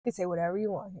You can say whatever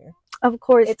you want here. Of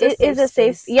course, It is a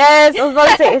safe. space. Yes, I was about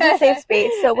to say it's a safe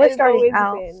space. So we're starting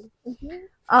out.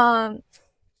 Mm-hmm.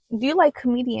 Do you like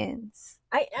comedians?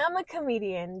 I am a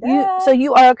comedian. So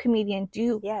you are a comedian.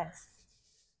 Yes.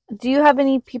 Do you have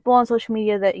any people on social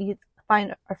media that you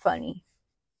find are funny?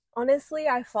 Honestly,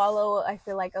 I feel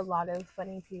like a lot of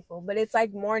funny people, but it's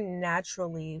like more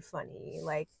naturally funny.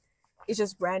 Like, it's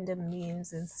just random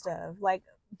memes and stuff. Like,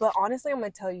 but honestly, I'm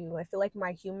gonna tell you, I feel like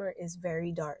my humor is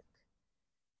very dark.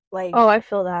 Like, oh, I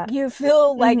feel that. You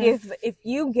feel like if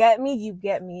you get me, you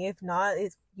get me. If not,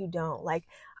 you don't. Like,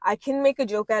 I can make a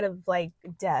joke out of like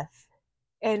death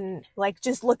and like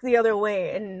just look the other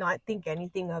way and not think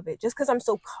anything of it just because I'm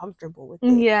so comfortable with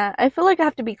it. Yeah, I feel like I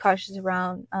have to be cautious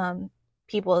around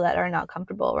people that are not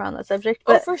comfortable around the subject.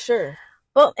 But, for sure.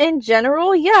 But in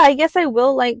general, yeah, I guess I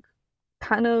will like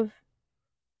kind of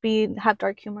have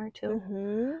dark humor too.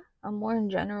 Mm-hmm. More in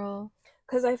general.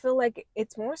 Because I feel like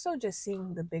it's more so just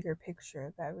seeing the bigger picture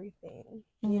of everything,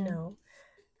 you know?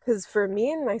 Because for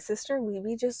me and my sister, we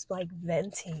be just like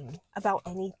venting about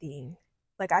anything.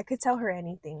 Like, I could tell her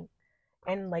anything.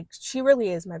 And like, she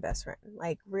really is my best friend.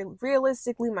 Like,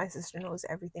 realistically, my sister knows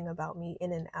everything about me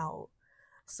in and out.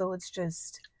 So it's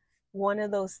just one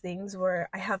of those things where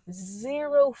I have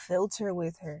zero filter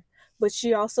with her. But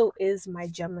she also is my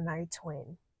Gemini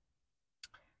twin.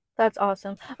 That's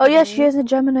awesome. Oh, yeah, she is a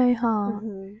Gemini, huh?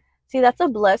 See, that's a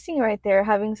blessing right there,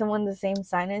 having someone the same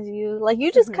sign as you. Like,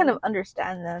 you just kind of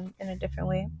understand them in a different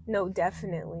way. No,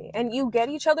 definitely. And you get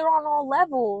each other on all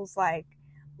levels, like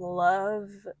love,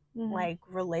 like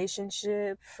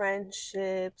relationship,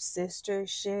 friendship,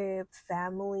 sistership,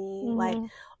 family, like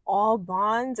all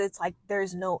bonds. It's like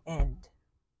there's no end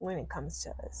when it comes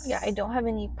to us. Yeah, I don't have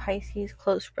any Pisces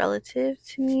close relatives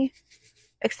to me,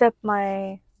 except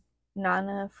my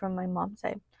Nana from my mom's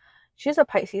side. She's a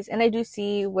Pisces, and I do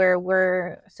see where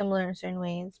we're similar in certain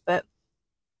ways, but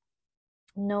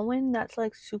no one that's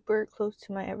like super close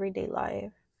to my everyday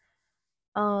life.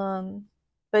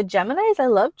 But Geminis, I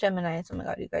love Geminis. Oh my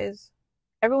god, you guys,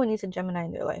 everyone needs a Gemini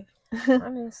in their life.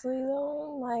 Honestly,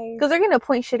 though, like, because they're gonna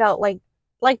point shit out like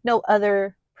no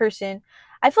other person.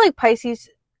 I feel like Pisces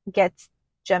gets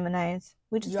Geminis.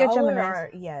 We just get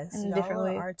Geminis. In a different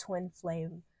way. Our twin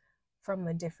flame from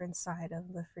a different side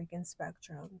of the freaking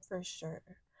spectrum, for sure.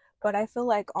 But I feel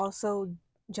like also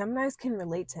Geminis can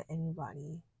relate to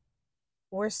anybody.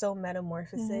 We're so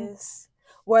metamorphosis.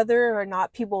 Whether or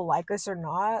not people like us or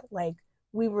not, like,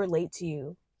 we relate to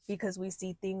you because we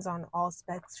see things on all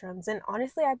spectrums. And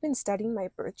honestly, I've been studying my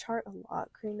birth chart a lot,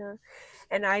 Karina,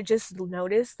 and I just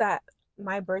noticed that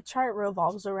my birth chart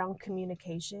revolves around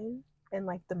communication and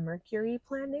like the Mercury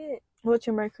planet. What's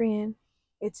your Mercury in?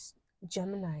 It's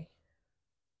Gemini.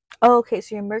 Oh, okay.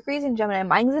 So your Mercury's in Gemini.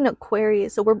 Mine's in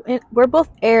Aquarius. So we're both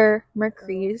air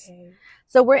Mercuries. Okay.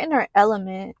 So we're in our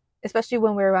element, especially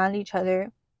when we're around each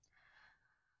other.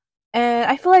 And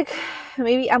I feel like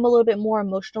maybe I'm a little bit more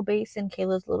emotional based and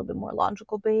Kayla's a little bit more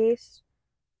logical based.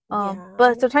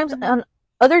 But sometimes on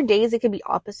other days it can be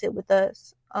opposite with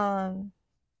us.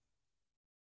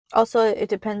 Also, it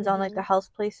depends on like the house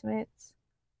placements.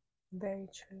 Very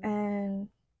true. And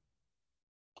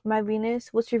my Venus,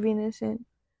 what's your Venus in?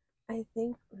 I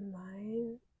think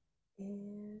mine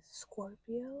is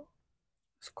Scorpio.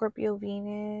 Scorpio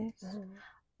Venus.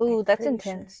 Ooh, that's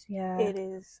intense. Sure. Yeah. It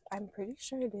is. I'm pretty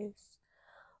sure it is.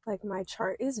 Like, my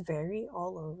chart is very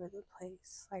all over the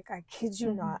place. Like, I kid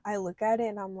you not. I look at it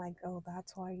and I'm like, oh,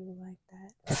 that's why you like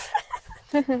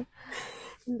that.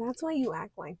 That's why you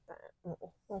act like that.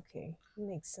 Oh, okay.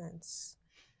 Makes sense.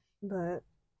 But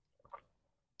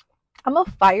I'm a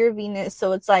fire Venus,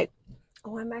 so it's like,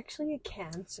 oh, I'm actually a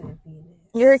Cancer Venus.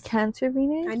 You're a Cancer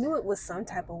Venus? I knew it was some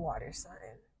type of water sign.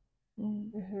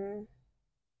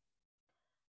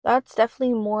 That's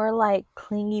definitely more like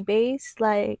clingy based.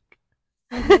 Like,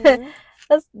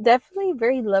 that's definitely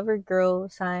very lover girl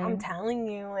sign. I'm telling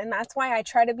you. And that's why I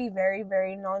try to be very,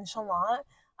 very nonchalant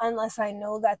unless I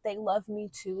know that they love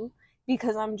me too.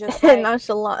 Because I'm just like,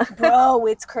 nonchalant. Bro,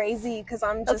 it's crazy. Because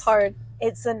I'm just, that's hard.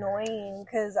 It's annoying.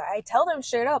 Because I tell them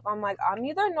straight up, I'm like, I'm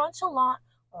either nonchalant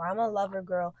or I'm a lover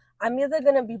girl. I'm either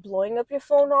going to be blowing up your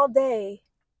phone all day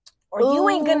or you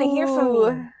ain't going to hear from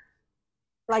me.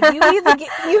 Like, you either get,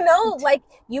 like,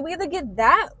 you either get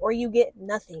that or you get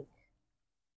nothing.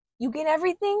 You get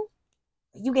everything,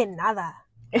 you get nada.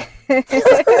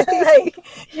 Like,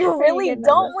 you really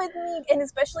don't with me. And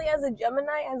especially as a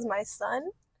Gemini, as my sun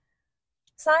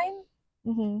sign,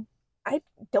 I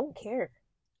don't care.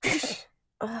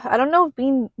 I don't know if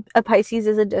being a Pisces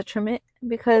is a detriment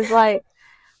because, like,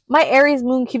 my Aries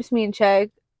moon keeps me in check.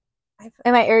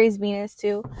 And my Aries Venus,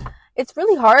 too. it's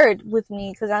really hard with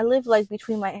me because I live like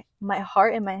between my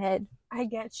heart and my head. I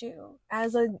get you.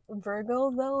 As a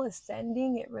Virgo, though,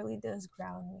 ascending, it really does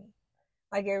ground me.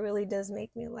 Like, it really does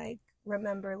make me, like,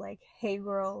 remember, like, hey,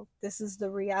 girl, this is the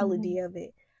reality of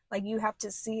it. Like, you have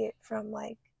to see it from,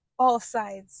 like, all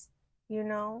sides, you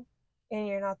know? And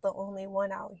you're not the only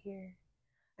one out here.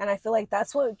 And I feel like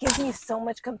that's what gives me so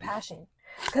much compassion.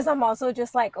 Because I'm also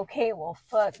just like, okay, well,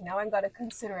 fuck, now I gotta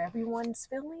consider everyone's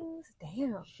feelings?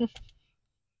 Damn.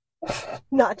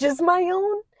 Not just my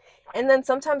own. And then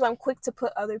sometimes I'm quick to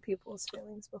put other people's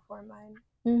feelings before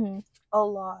mine. A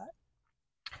lot.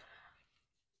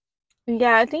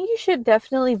 Yeah, I think you should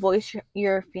definitely voice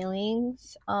your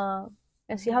feelings, and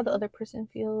see how the other person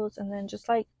feels, and then just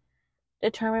like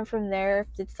determine from there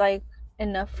if it's like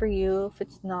enough for you, if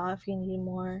it's not, if you need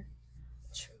more.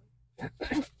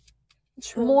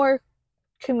 True. More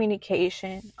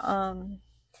communication.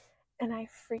 And I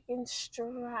freaking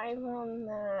strive on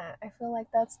that. I feel like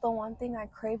that's the one thing I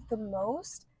crave the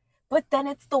most, but then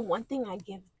it's the one thing I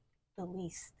give the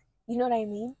least. You know what I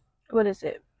mean? What is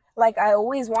it? Like, I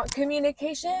always want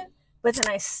communication, but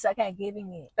then I suck at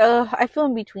giving it. I feel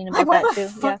in between about like, that too.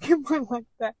 Fucking like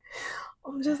that.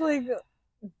 I'm just like,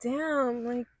 damn,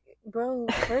 like, bro,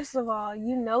 first of all,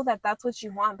 you know that that's what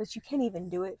you want, but you can't even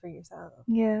do it for yourself.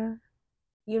 Yeah.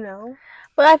 You know?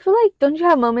 But I feel like, don't you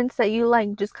have moments that you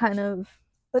like just kind of...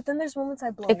 But then there's moments I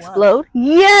blow explode up.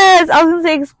 Yes, I was gonna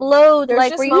say explode. There's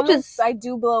like just where you moments just... I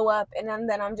do blow up, and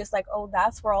then I'm just like, oh,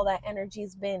 that's where all that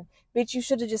energy's been. Bitch, you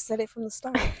should have just said it from the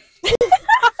start.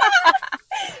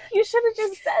 You should have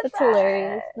just said That's that.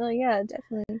 hilarious. No, yeah,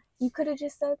 definitely. You could have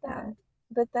just said that. Yeah.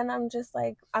 But then I'm just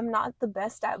like, I'm not the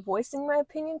best at voicing my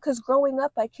opinion, because growing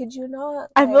up, I kid you not,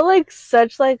 I feel like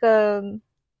such like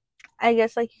I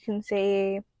guess like you can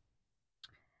say,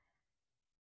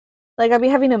 like I'd be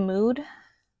having a mood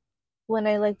when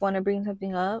I like want to bring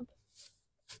something up.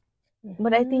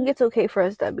 But I think it's okay for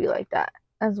us to be like that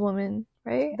as women,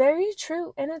 right? Very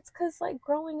true. And it's because like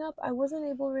growing up, I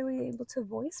wasn't really able to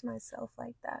voice myself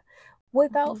like that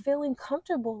without feeling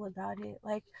comfortable about it.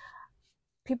 Like,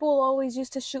 people always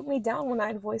used to shoot me down when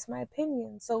I'd voice my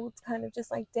opinion. So it's kind of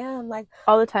just like, damn, like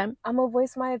all the time I'm gonna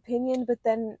voice my opinion, but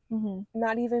then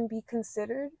not even be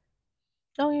considered.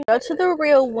 Oh, yeah. Go to the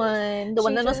real one, the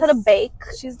one that knows how to bake.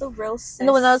 She's the real sis. And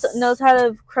the one that knows how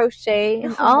to crochet.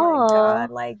 And oh my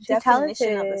god, like she's definition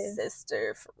talented. Of a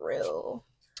sister for real.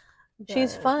 But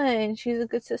she's fun. She's a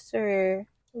good sister.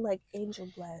 Like angel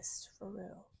blessed for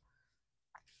real.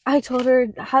 I told her,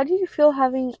 how do you feel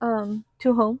having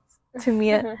 2 homes? To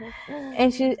Mia.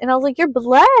 and I was like, you're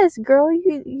blessed, girl.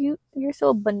 You're so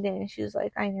abundant. And she was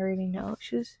like, I already know.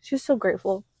 She was so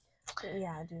grateful.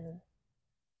 Yeah, dude.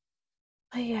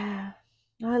 But yeah,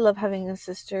 I love having a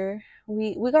sister.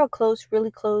 We got close,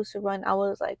 really close when I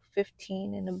was like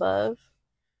 15 and above.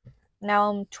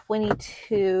 Now I'm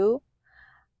 22.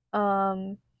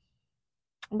 But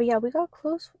yeah, we got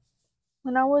close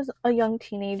when I was a young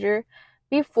teenager.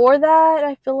 Before that,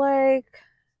 I feel like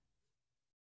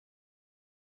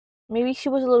maybe she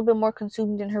was a little bit more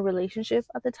consumed in her relationship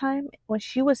at the time when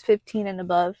she was 15 and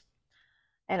above,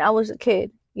 and I was a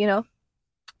kid, you know?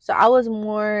 So I was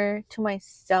more to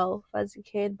myself as a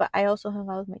kid, but I also hung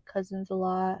out with my cousins a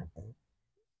lot.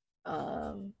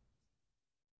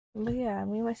 But yeah,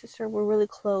 me and my sister were really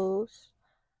close.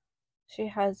 She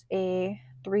has a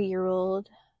 3-year-old,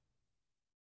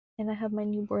 and I have my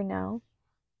newborn now.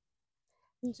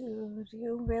 Dude,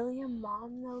 you're really a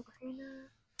mom though, Karina.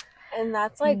 And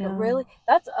that's like really,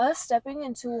 that's us stepping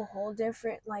into a whole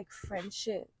different like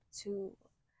friendship too.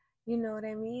 You know what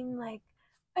I mean? Like,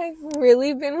 I've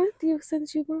really been with you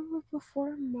since you were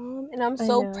before mom, and I'm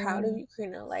so proud of you,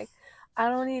 Karina. Like, I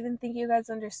don't even think you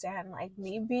guys understand. Like,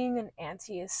 me being an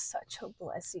auntie is such a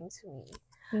blessing to me.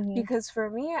 Because for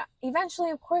me, eventually,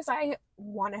 of course, I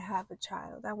want to have a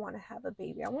child. I want to have a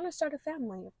baby. I want to start a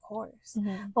family, of course.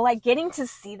 But like getting to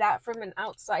see that from an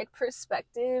outside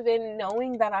perspective and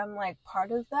knowing that I'm like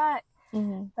part of that,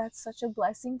 that's such a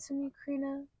blessing to me,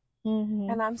 Karina.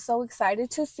 And I'm so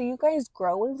excited to see you guys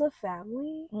grow as a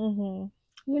family. You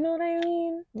know what I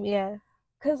mean? Yeah.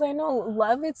 Because I know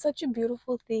love is such a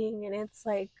beautiful thing, and it's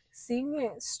like seeing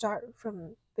it start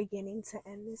from beginning to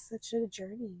end is such a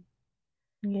journey.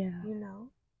 Yeah. You know?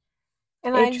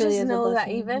 And I just know that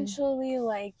eventually,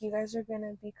 like, you guys are going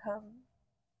to become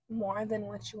more than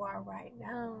what you are right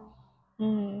now.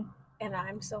 And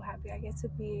I'm so happy I get to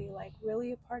be, like,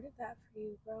 really a part of that for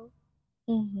you, bro.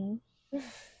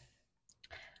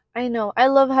 I know. I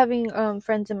love having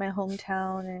friends in my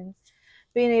hometown and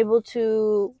being able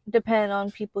to depend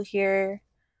on people here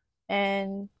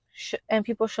and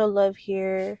people show love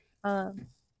here.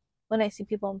 when I see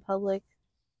people in public,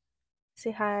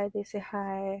 say hi, they say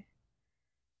hi.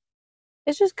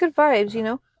 It's just good vibes, you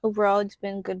know? Overall, it's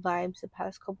been good vibes the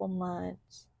past couple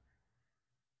months.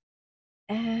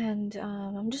 And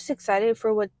I'm just excited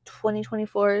for what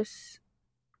 2024 is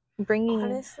bringing.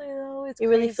 Honestly, though, it's it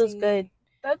crazy. Really feels good.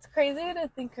 That's crazy to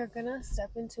think you're gonna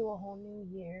step into a whole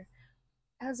new year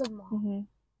as a mom. Mm-hmm.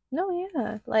 No,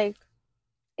 yeah, like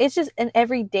it's just an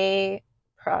everyday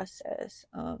process.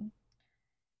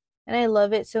 And I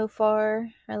love it so far.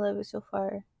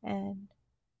 And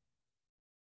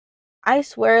I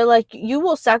swear, like, you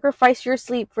will sacrifice your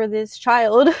sleep for this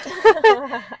child.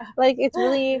 Like, it's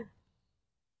really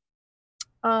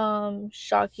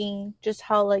shocking just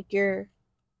how like your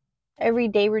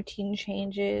everyday routine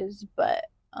changes, but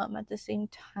at the same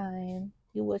time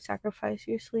you would sacrifice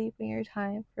your sleep and your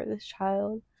time for this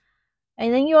child.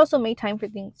 And then you also make time for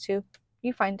things too.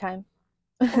 You find time.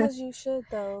 As you should,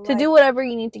 though. To do whatever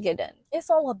you need to get done. It's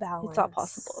all a balance. It's all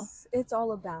possible. It's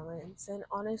all a balance. And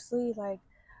honestly, like,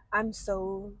 I'm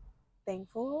so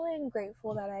thankful and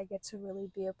grateful that I get to really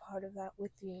be a part of that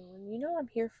with you. And you know I'm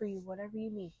here for you, whatever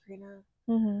you need, Karina.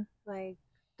 Mm-hmm. Like,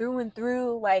 through and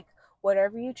through, like,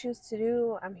 whatever you choose to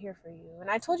do, I'm here for you. And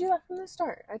I told you that from the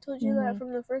start. I told you that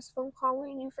from the first phone call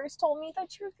when you first told me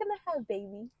that you were going to have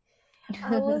baby.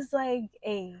 I was like,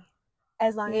 hey,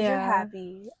 as long as you're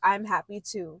happy, I'm happy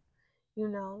too, you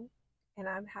know? And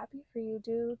I'm happy for you,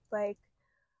 dude. Like,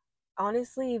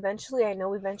 honestly, eventually I'm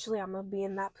gonna be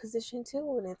in that position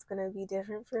too, and it's gonna be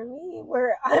different for me,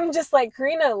 where I'm just like,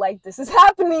 Karina, like, this is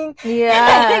happening.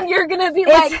 Yeah. And you're gonna be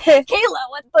like, Kayla,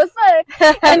 what the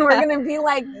fuck? And we're gonna be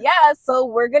like, yeah, so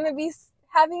we're gonna be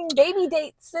having baby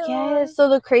dates soon. Yeah, so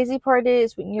the crazy part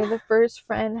is when you're the first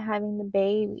friend having the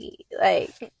baby,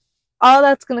 like, all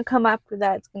that's gonna come after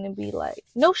that, it's gonna be like,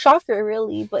 no shocker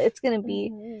really, but it's gonna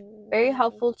be very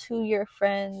helpful to your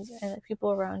friends and the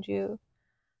people around you,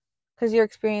 because your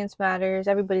experience matters.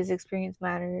 Everybody's experience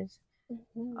matters.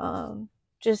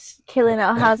 Just Kayla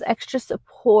now has extra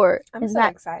support in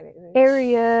that excited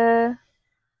area.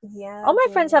 Yeah, all my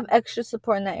friends have extra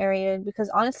support in that area, because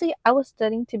honestly, I was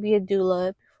studying to be a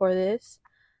doula before this,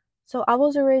 so I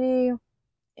was already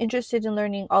interested in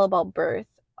learning all about birth.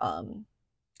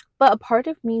 But a part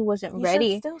of me wasn't ready.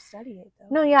 You should still study it, though.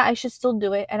 No, yeah, I should still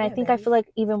do it. And I think I feel like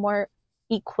even more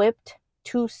equipped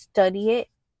to study it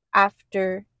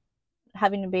after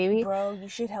having a baby. Bro, you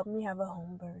should help me have a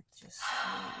home birth.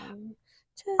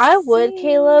 I would,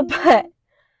 Kayla, but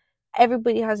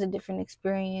everybody has a different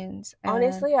experience.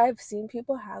 Honestly, I've seen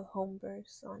people have home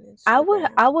births on Instagram.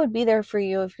 I would be there for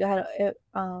you if you had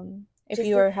if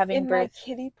you were having birth. In my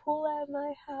kiddie pool at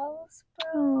my house,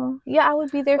 bro. Oh, yeah, I would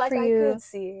be there for you. I could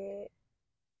see it.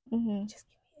 Mm-hmm. Just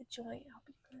give me a joint, I'll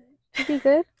be good. You'll be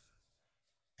good.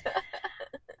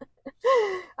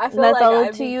 I feel that's like all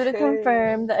up to you to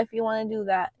confirm that if you want to do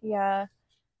that. Yeah.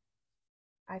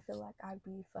 I feel like I'd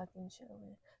be fucking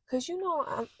chilling. Because, you know,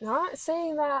 I'm not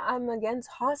saying that I'm against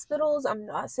hospitals. I'm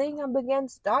not saying I'm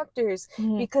against doctors.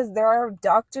 Because there are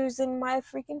doctors in my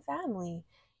freaking family.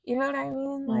 You know what I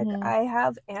mean? Like, I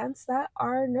have aunts that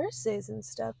are nurses and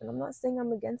stuff. And I'm not saying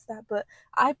I'm against that. But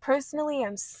I personally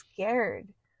am scared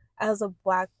as a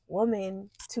Black woman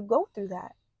to go through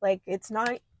that. Like, it's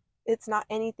not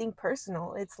anything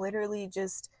personal. It's literally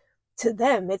just to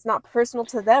them. It's not personal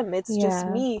to them. It's just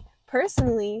me.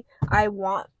 Personally, I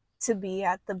want to be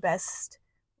at the best,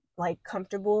 like,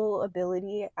 comfortable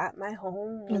ability at my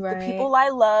home with the people I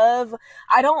love.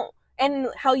 And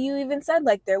how you even said,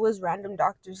 like, there was random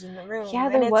doctors in the room. Yeah,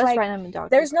 there was like, random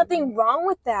doctors. There's nothing wrong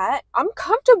with that. I'm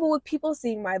comfortable with people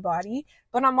seeing my body,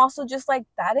 but I'm also just like,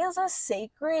 that is a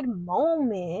sacred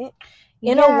moment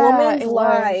in a woman's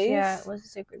life. Yeah, it was a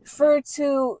sacred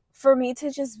moment. For me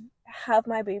to just have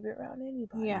my baby around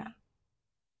anybody. Yeah.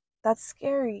 That's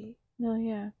scary. No,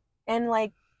 yeah. And,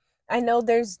 like, I know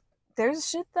there's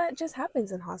shit that just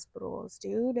happens in hospitals,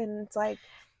 dude. And it's like,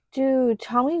 dude,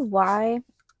 tell me why.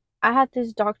 I had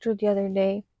this doctor the other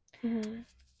day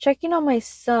checking on my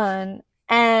son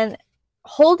and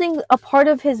holding a part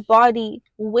of his body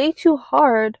way too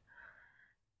hard.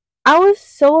 I was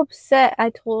so upset.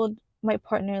 I told my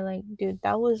partner, like, dude,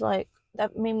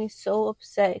 that made me so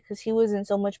upset because he was in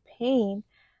so much pain.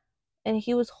 And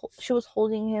she was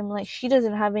holding him like she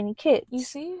doesn't have any kids. You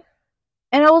see?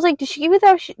 And I was like, did she give you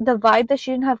the vibe that she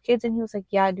didn't have kids? And he was like,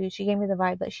 yeah, dude, she gave me the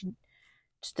vibe that she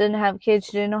just didn't have kids.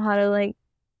 She didn't know how to, like,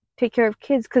 take care of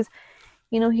kids. Because,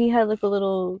 you know, he had, like, a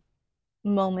little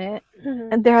moment.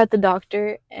 And they're at the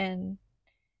doctor. And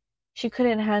she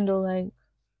couldn't handle, like,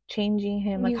 changing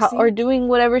him. Like, or doing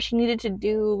whatever she needed to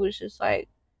do. It was just, like.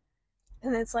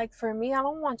 And it's like, for me, I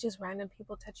don't want just random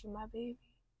people touching my baby.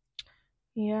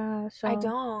 Yeah, so I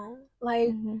don't. Like,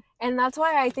 and that's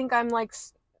why I think I'm like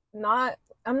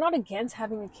I'm not against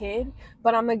having a kid,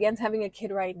 but I'm against having a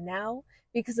kid right now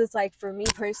because it's like for me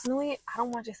personally, I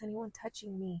don't want just anyone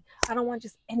touching me. I don't want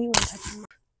just anyone touching me.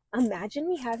 Imagine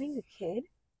me having a kid.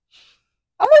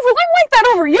 I'm like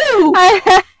that over you.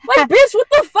 Like, bitch, what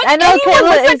the fuck? I know anyone Kayla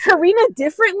looks like Karina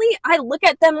differently. I look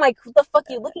at them like, who the fuck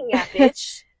you looking at,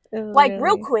 bitch? Like,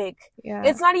 real quick. Yeah.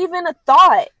 It's not even a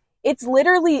thought. It's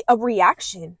literally a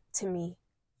reaction to me.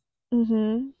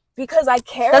 Because I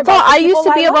care That's about how I used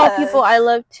to be about people I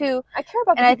love too. I care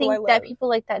about and the I people I think love. that people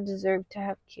like that deserve to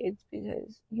have kids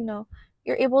because, you know,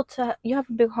 you're able to, you have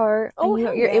a big heart, and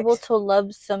you're able to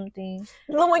love something.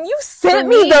 When you sent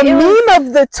me the meme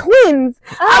of the twins,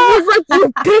 I was like,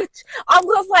 you bitch. I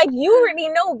was like, you already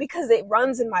know because it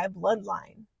runs in my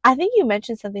bloodline. I think you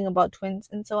mentioned something about twins,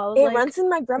 and so I was like, it runs in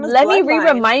my grandma's let bloodline. me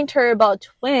remind her about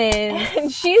twins.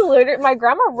 And she literally, my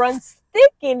grandma runs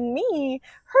thick in me.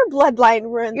 Her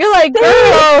bloodline runs You're like, thick.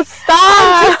 Girl, stop.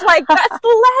 I'm just like, that's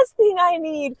the last thing I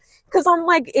need. Because I'm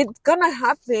like, it's gonna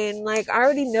happen. Like, I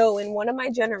already know in one of my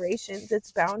generations,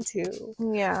 it's bound to.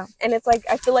 Yeah. And it's like,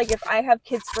 I feel like if I have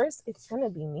kids first, it's gonna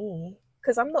be me.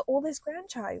 Because I'm the oldest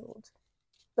grandchild.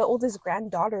 The oldest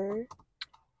granddaughter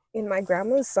in my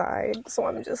grandma's side. So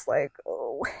I'm just like,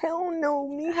 oh, hell no.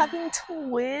 Me having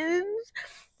twins?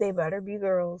 They better be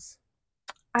girls.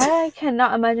 I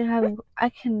cannot imagine having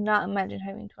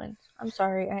twins. I'm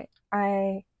sorry.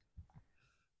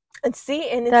 And see,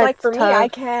 and it's like for tough. Me, I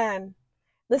can.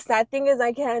 The sad thing is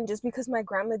I can just because my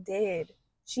grandma did.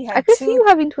 She had I could see you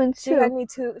having twins too.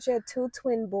 She had two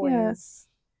twin boys.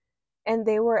 Yeah. And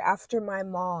they were after my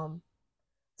mom.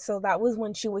 So that was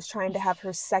when she was trying to have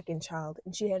her second child,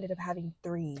 and she ended up having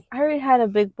 3. I already had a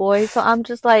big boy, so I'm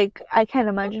just like, I can't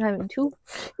imagine having 2.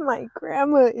 My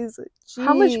grandma is a G.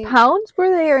 How much pounds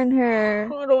were there in her?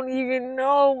 I don't even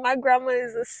know. My grandma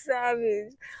is a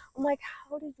savage. I'm like,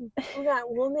 how did you do that,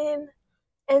 woman?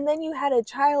 And then you had a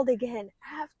child again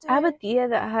after. I have a tia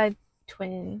that had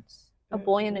twins, a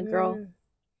boy and a girl.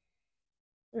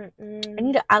 I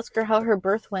need to ask her how her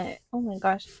birth went. Oh my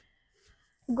gosh.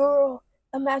 Girl,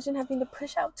 imagine having to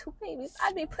push out 2 babies.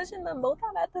 I'd be pushing them both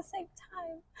out at the same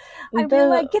time. I'd be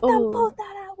like, get them both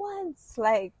out at once.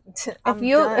 Like, if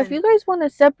you guys want a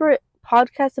separate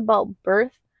podcast about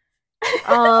birth,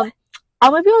 maybe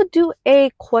I'll do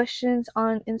a questions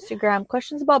on Instagram,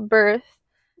 questions about birth.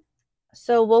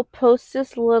 So we'll post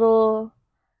this little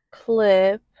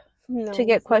clip to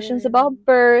get questions about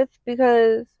birth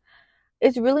because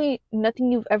it's really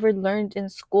nothing you've ever learned in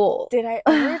school. Did I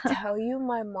ever tell you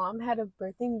my mom had a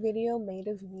birthing video made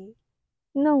of me?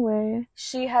 No way.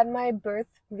 She had my birth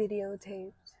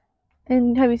videotaped.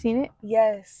 And have you seen it?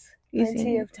 Yes.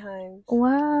 Plenty of times.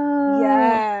 Wow.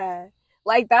 Yeah.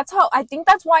 Like, I think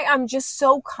that's why I'm just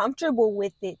so comfortable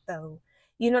with it, though.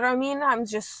 You know what I mean? I'm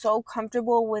just so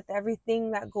comfortable with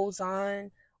everything that goes on,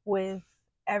 with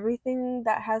everything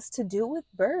that has to do with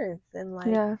birth and,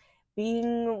 like,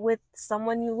 being with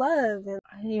someone you love. And,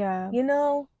 you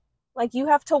know, like, you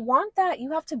have to want that.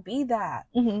 You have to be that.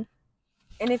 And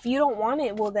if you don't want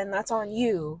it, well, then that's on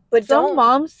you. But some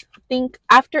moms think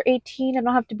after 18, I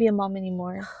don't have to be a mom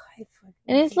anymore.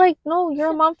 And it's like, no,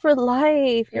 you're a mom for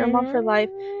life. You're a mom for life.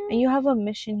 And you have a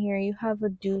mission here. You have a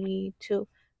duty to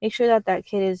make sure that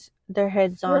kid is their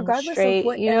heads on regardless straight.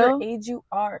 Regardless of whatever age you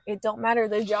are, it don't matter.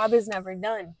 The job is never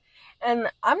done. And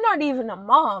I'm not even a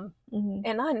mom.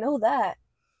 And I know that.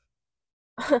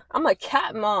 I'm a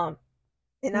cat mom.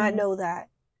 And I know that.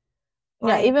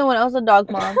 Like, even when I was a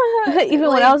dog mom. Even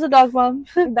when I was a dog mom.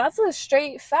 That's a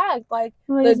straight fact. Like,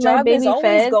 the job is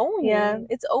always going. Yeah.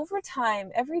 It's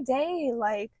overtime every day.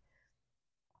 Like,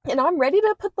 and I'm ready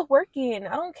to put the work in.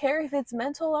 I don't care if it's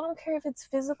mental. I don't care if it's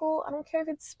physical. I don't care if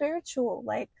it's spiritual.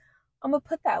 Like, I'm going to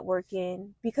put that work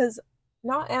in because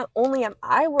not only am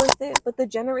I worth it, but the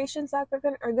generations that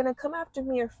are gonna come after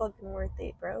me are fucking worth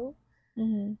it, bro.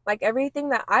 Like, everything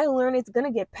that I learn, it's going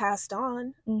to get passed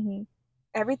on.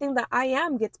 Everything that I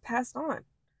am gets passed on.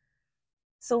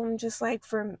 So I'm just like,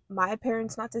 for my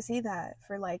parents not to see that,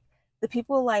 for like the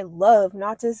people I love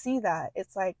not to see that,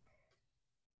 it's like,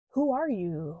 who are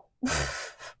you?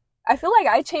 I feel like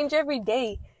I change every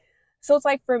day. So it's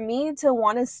like, for me to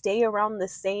want to stay around the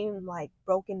same, like,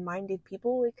 broken-minded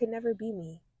people, it could never be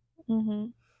me.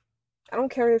 I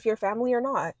don't care if you're family or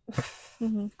not.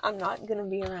 I'm not gonna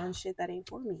be around shit that ain't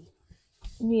for me.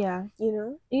 Yeah. You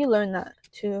know? You learn that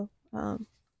too,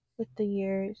 with the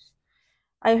years.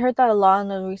 I heard that a lot on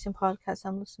the recent podcast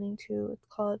I'm listening to. It's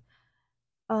called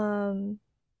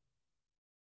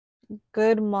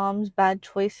Good Moms, Bad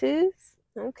Choices.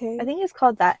 Okay. I think it's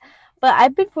called that. But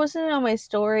I've been posting it on my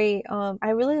story.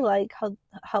 I really like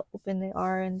how open they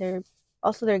are, and they're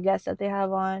also their guests that they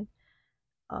have on.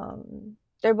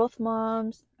 They're both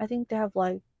moms. I think they have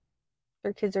like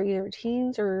their kids are either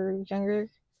teens or younger.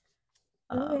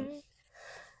 Okay.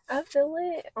 I feel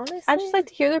it, honestly. I just like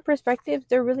to hear their perspectives.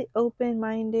 They're really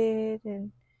open-minded,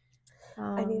 and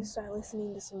I need to start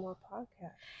listening to some more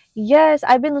podcasts. yes,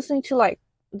 I've been listening to like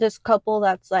this couple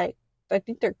that's like, I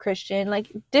think they're Christian,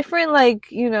 like different,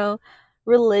 like, you know,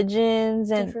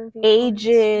 religions and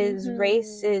ages,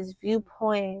 races,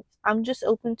 viewpoints. I'm just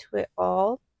open to it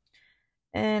all.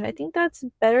 And I think that's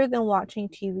better than watching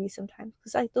TV sometimes,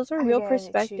 because like those are real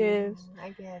perspectives. I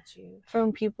get you.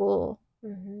 From people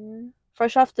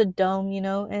fresh off the dome, you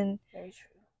know, and very true.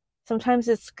 Sometimes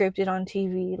it's scripted on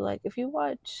TV. Like if you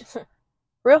watch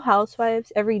Real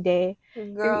Housewives every day,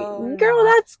 girl,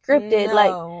 that's scripted. No.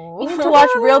 Like you need to watch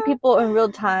real people in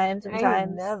real time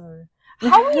sometimes. Never.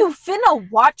 How are you finna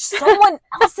watch someone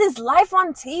else's life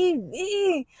on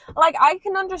TV? Like, I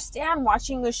can understand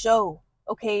watching a show,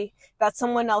 okay, that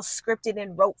someone else scripted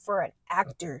and wrote for an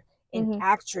actor, an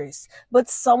actress, but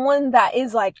someone that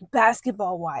is like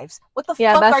Basketball Wives. What the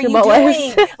fuck are you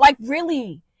doing? Like,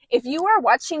 really? If you are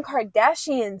watching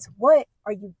Kardashians, what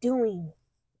are you doing?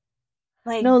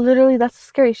 Like, no, literally, that's a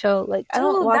scary show. Like, dude, I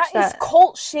don't watch that. That is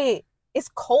cult shit. It's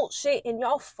cult shit, and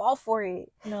y'all fall for it.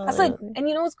 No, that's like, and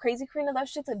you know what's crazy, Karina? That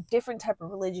shit's a different type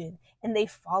of religion, and they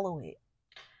follow it.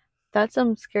 That's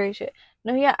some scary shit.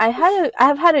 No, yeah,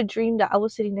 I've had a dream that I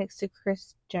was sitting next to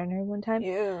Kris Jenner one time.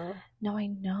 Ew. No, I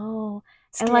know,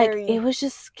 scary. And like it was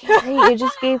just scary.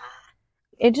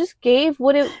 It just gave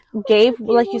what it gave,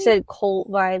 like you said,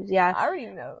 cult vibes. Yeah, I already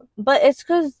know. But it's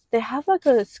because they have like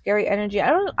a scary energy.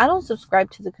 I don't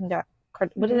subscribe to the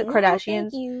what is it,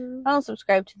 Kardashians? I don't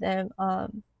subscribe to them.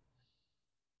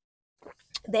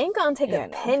 They ain't gonna take a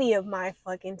penny of my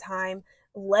fucking time,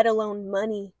 let alone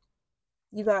money.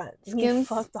 You got Skims.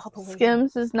 Fucked all the way.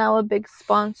 Skims is now a big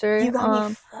sponsor. You got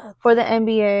me for the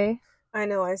NBA. I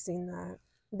know, I seen that.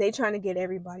 They trying to get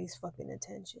everybody's fucking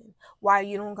attention. Why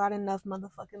you don't got enough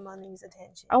motherfucking money's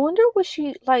attention? I wonder what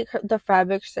she like the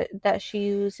fabrics that she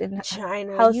used in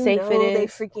China. How safe it is. They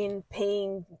freaking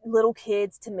paying little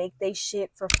kids to make they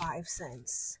shit for 5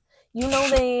 cents. You know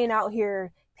they ain't out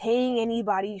here paying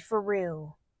anybody for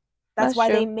real. That's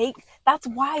why they make. That's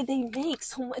why they make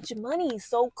so much money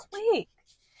so quick.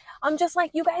 I'm just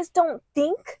like, you guys don't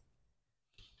think.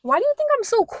 Why do you think I'm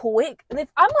so quick? And if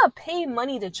I'm gonna pay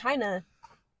money to China,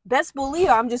 best believe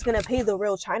I'm just gonna pay the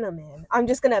real Chinaman. I'm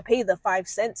just gonna pay the 5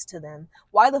 cents to them.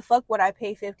 Why the fuck would I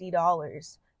pay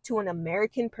 $50 to an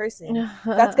American person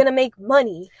that's gonna make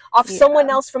money off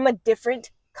someone else from a different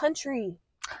country?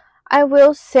 I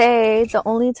will say the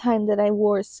only time that I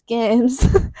wore Skims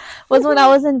was when I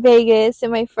was in Vegas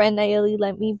and my friend Nayeli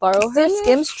let me borrow her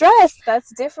Skims dress.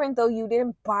 That's different though. You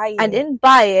didn't buy it. I didn't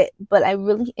buy it, but I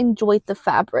really enjoyed the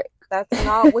fabric. That's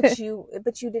not what but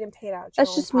you didn't pay it out.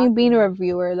 That's just me being a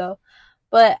reviewer though.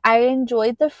 But I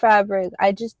enjoyed the fabric.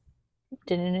 I just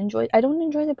I don't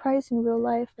enjoy the price in real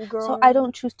life. Girl, so I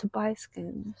don't choose to buy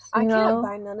Skims. I can't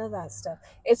buy none of that stuff.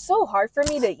 It's so hard for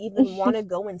me to even want to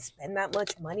go and spend that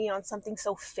much money on something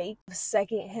so fake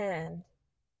secondhand.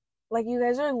 Like, you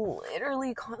guys are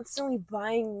literally constantly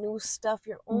buying new stuff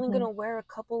you're only going to wear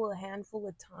a handful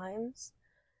of times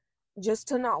just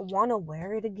to not want to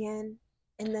wear it again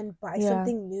and then buy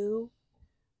something new.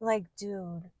 Like,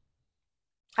 dude.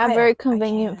 I have very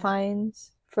convenient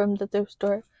finds from the thrift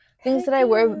store. Things that I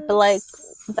wear, but like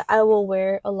that I will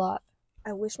wear a lot.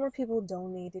 I wish more people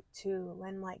donated too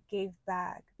and like gave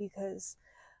back, because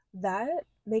that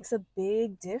makes a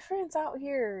big difference out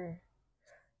here,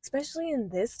 especially in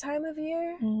this time of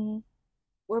year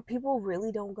where people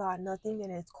really don't got nothing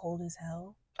and it's cold as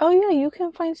hell. Oh yeah, you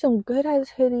can find some good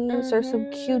ass hoodies or some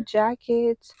cute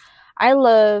jackets. I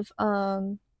love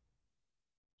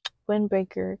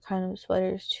windbreaker kind of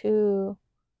sweaters too.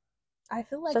 I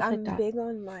feel like I'm big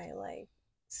on my like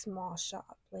small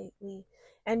shop lately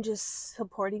and just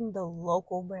supporting the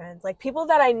local brands. Like, people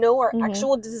that I know are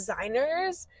actual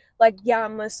designers, like, yeah,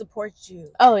 I'm gonna support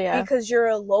you. Oh yeah. Because you're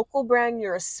a local brand,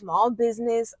 you're a small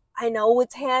business. I know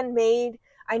it's handmade.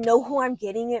 I know who I'm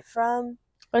getting it from.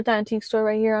 At the antique store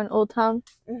right here on Old Town.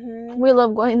 We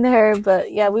love going there,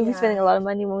 but yeah, we've been spending a lot of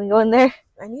money when we go in there.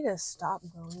 I need to stop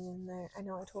going in there. I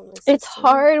know I told my sister. It's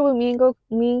hard when me and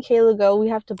Kayla go. We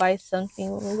have to buy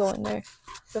something when we go in there.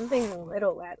 Something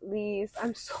little at least.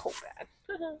 I'm so bad.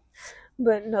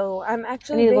 But no, I'm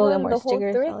actually big on the whole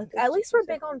thrift. Like, at least we're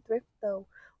big on thrift though.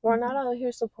 We're not out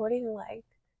here supporting like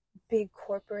big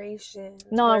corporations.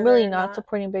 No, I'm really not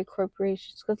supporting big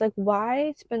corporations, because like,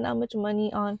 why spend that much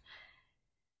money on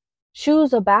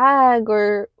choose a bag,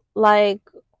 or like,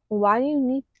 why do you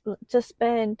need to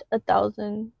spend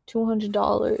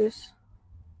 $1,200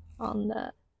 on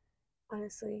that?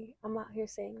 Honestly, I'm out here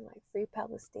saying like free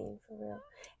Palestine for real,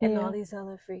 and all Yeah. these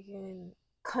other freaking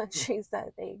countries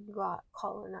that they got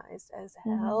colonized as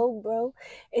Mm-hmm. hell, bro.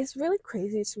 It's really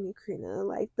crazy to me, Karina.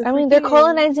 Like the I mean, they're freaking,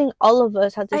 colonizing all of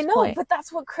us at I this know, point. but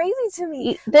that's what crazy to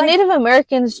me. The Like, Native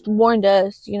Americans warned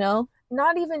us, you know?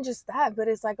 not even just that, but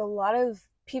it's like a lot of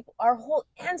people, our whole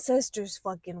ancestors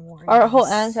fucking warned Our whole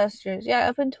us. ancestors. Yeah,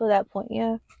 up until that point,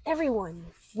 yeah. Everyone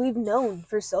we've known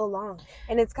for so long,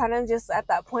 and it's kind of just at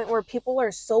that point where people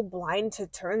are so blind to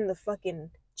turn the fucking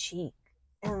cheek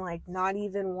and like not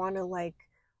even want to like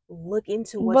look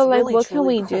into what's But like, really what can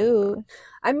truly we going on. do?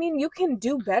 I mean, you can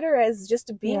do better as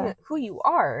just being Yeah. who you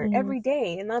are Mm-hmm. every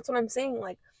day, and that's what I'm saying.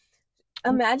 Like,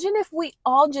 imagine if we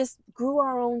all just grew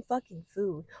our own fucking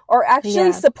food or actually Yeah.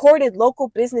 supported local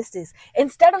businesses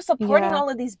instead of supporting Yeah. all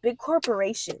of these big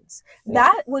corporations. Yeah.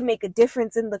 That would make a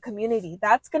difference in the community.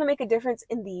 That's going to make a difference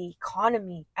in the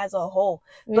economy as a whole.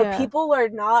 But Yeah. people are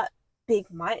not big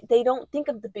mind. They don't think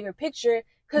of the bigger picture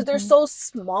because they're Mm-hmm. so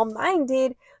small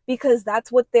minded, because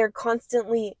that's what they're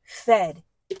constantly fed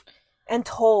and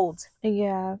told.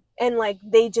 Yeah. And like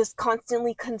they just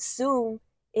constantly consume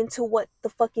into what the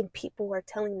fucking people are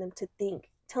telling them to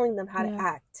think, telling them how to Yeah.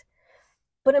 act.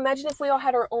 But imagine if we all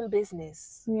had our own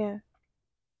business, Yeah.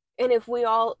 and if we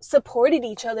all supported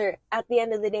each other at the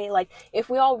end of the day. Like if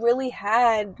we all really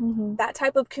had Mm-hmm. that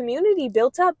type of community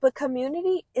built up. But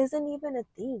community isn't even a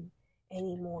thing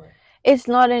anymore. It's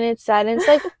not, and it's sad. And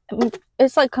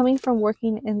it's like coming from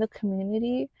working in the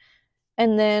community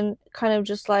and then kind of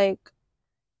just like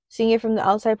seeing it from the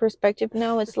outside perspective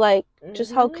now. It's like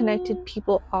just how connected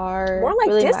people More are like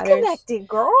really matters. disconnected,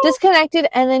 girl. Disconnected,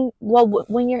 and then, well,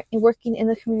 when you're working in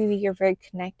the community, you're very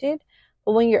connected.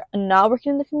 But when you're not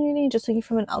working in the community, just looking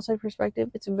from an outside perspective,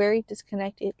 it's very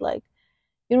disconnected. Like,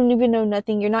 you don't even know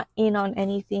nothing. You're not in on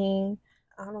anything.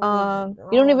 I don't even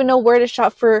You don't even know. know where to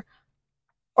shop for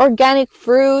organic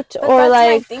fruit But or that's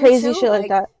my like thing crazy too. shit like Like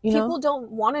that, you know? people don't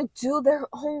want to do their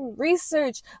own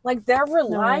research. Like they're No, yeah.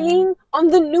 relying on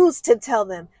the news to tell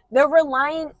them. They're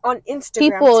relying on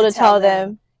Instagram People to to tell tell them.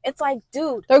 them. It's like,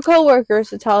 dude, Their coworkers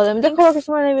to tell them. Their think, coworkers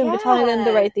might not even be telling them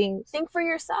the yeah, right things. think for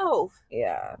yourself.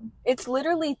 Yeah. It's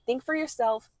literally think for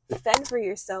yourself, fend for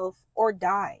yourself, or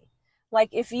die. Like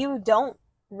if you don't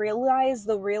realize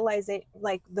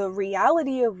like the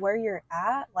reality of where you're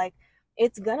at, like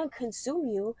it's gonna consume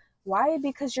you. Why?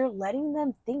 Because you're letting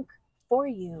them think for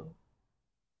you.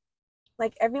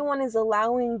 Like everyone is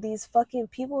allowing these fucking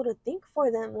people to think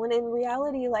for them, when in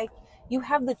reality, like you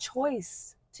have the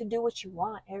choice to do what you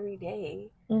want every day.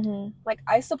 Mm-hmm. Like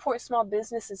I support small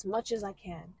business as much as I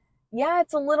can. Yeah,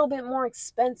 it's a little bit more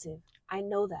expensive. I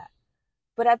know that.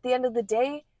 But at the end of the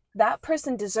day, that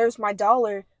person deserves my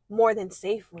dollar more than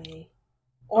Safeway,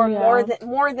 or Yeah.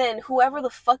 more than whoever the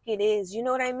fuck it is. You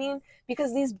know what I mean?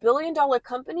 Because these $1 billion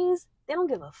companies, they don't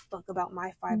give a fuck about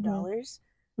my $5.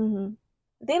 Mm-hmm. Mm-hmm.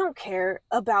 They don't care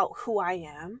about who I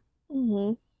am.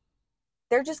 Mm-hmm.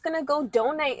 They're just gonna go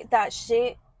donate that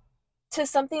shit to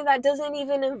something that doesn't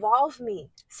even involve me,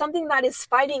 something that is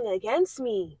fighting against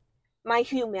me, my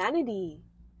humanity.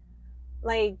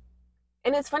 Like,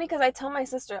 and it's funny because I tell my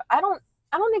sister, I don't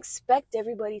expect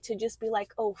everybody to just be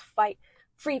like, oh, fight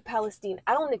free Palestine.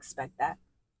 I don't expect that.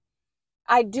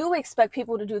 I do expect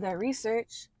people to do their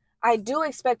research. I do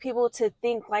expect people to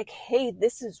think like, hey,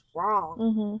 this is wrong.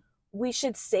 Mm-hmm. We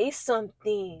should say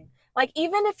something. Like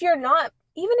even if you're not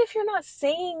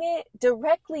saying it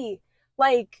directly,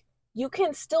 like you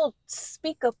can still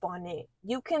speak up on it.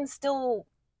 You can still,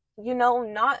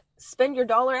 not spend your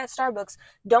dollar at Starbucks.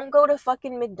 Don't go to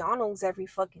fucking McDonald's every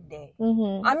fucking day.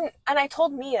 Mm-hmm. And I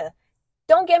told Mia,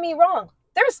 don't get me wrong.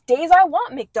 There's days I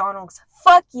want McDonald's.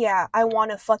 Fuck yeah, I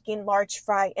want a fucking large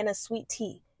fry and a sweet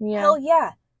tea. Yeah. Hell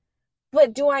yeah.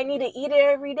 But do I need to eat it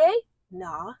every day?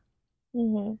 Nah.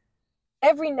 Mm-hmm.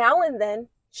 Every now and then,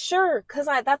 sure, because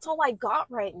that's all I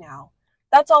got right now.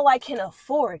 That's all I can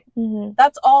afford. Mm-hmm.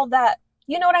 That's all that,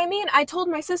 you know what I mean? I told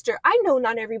my sister, I know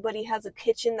not everybody has a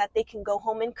kitchen that they can go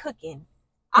home and cook in.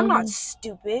 I'm not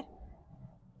stupid.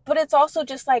 But it's also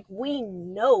just like, we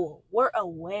know, we're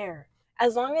aware.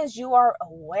 As long as you are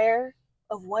aware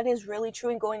of what is really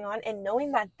truly going on and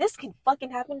knowing that this can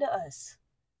fucking happen to us.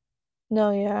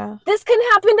 No, yeah. This can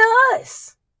happen to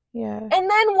us. Yeah. And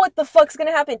then what the fuck's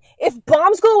gonna happen? If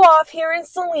bombs go off here in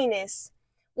Salinas,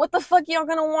 what the fuck y'all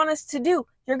gonna want us to do?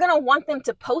 You're gonna want them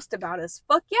to post about us.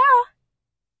 Fuck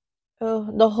yeah. Oh,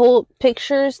 the whole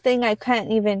pictures thing, I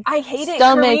can't even I hate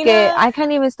stomach it. I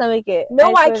can't even stomach it.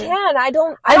 No, I can't.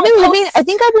 I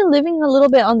think I've been living a little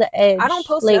bit on the edge. I don't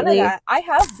post lately. None of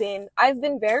that. I've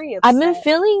been very upset. I've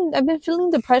been feeling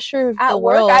the pressure of at the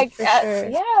work. world, for sure.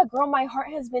 Yeah, girl, my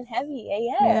heart has been heavy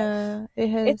AF. Yeah, it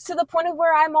has. It's to the point of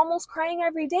where I'm almost crying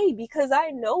every day because I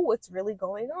know what's really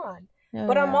going on.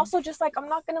 But I'm also just like, I'm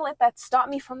not going to let that stop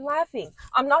me from laughing.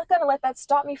 I'm not going to let that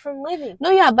stop me from living.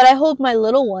 No, yeah, but I hold my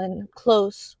little one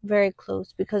close, very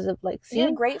close, because of like seeing.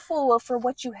 You're grateful for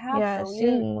what you have, yeah, though.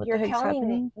 Seeing what the heck's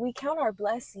happening. We count our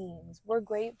blessings. We're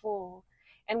grateful.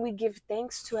 And we give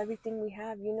thanks to everything we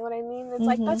have. You know what I mean? It's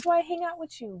like, that's why I hang out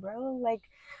with you, bro. Like,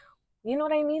 you know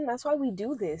what I mean? That's why we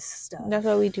do this stuff. That's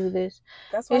why we do this.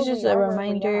 That's why it's just a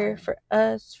reminder for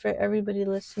us, for everybody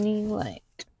listening, like,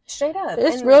 straight up.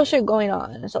 There's real shit going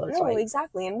on. So it's like,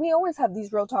 exactly. And we always have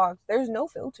these real talks. There's no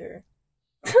filter.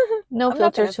 No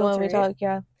filter to when we talk,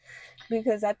 yeah.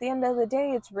 Because at the end of the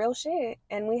day, it's real shit.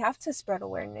 And we have to spread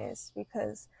awareness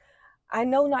because I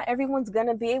know not everyone's going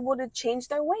to be able to change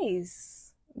their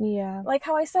ways. Yeah. Like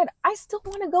how I said, I still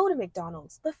want to go to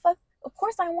McDonald's. The fuck? Of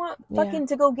course I want fucking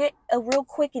to go get a real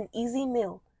quick and easy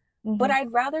meal. But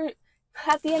I'd rather,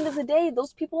 at the end of the day,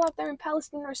 those people out there in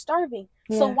Palestine are starving.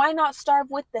 Yeah. So why not starve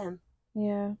with them?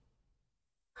 Yeah.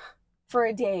 For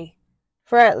a day.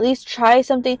 For at least try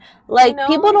something. Like,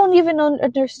 people don't even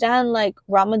understand, like,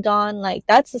 Ramadan. Like,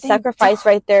 that's a sacrifice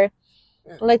right there.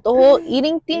 Like, the whole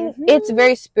eating thing, it's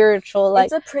very spiritual.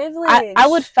 Like, it's a privilege. I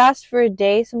would fast for a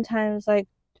day sometimes. Like,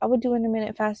 I would do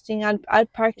intermittent fasting.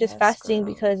 I'd practice fasting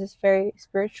because it's very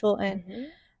spiritual, and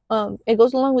it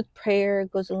goes along with prayer.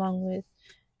 It goes along with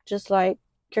just like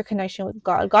your connection with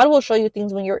God. God will show you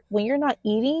things when you're not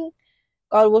eating.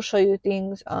 God will show you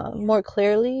things more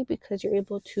clearly because you're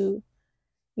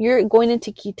going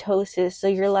into ketosis, so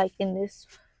you're like in this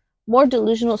more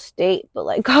delusional state, but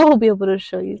like God will be able to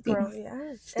show you things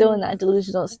still in that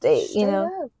delusional state, you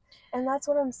know. Up. And that's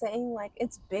what I'm saying. Like,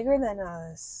 it's bigger than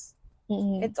us.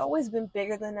 It's always been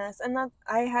bigger than us. And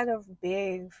I had a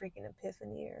big freaking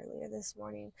epiphany earlier this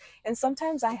morning. And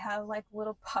sometimes I have like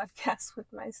little podcasts with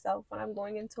myself when I'm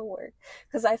going into work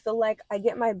because I feel like I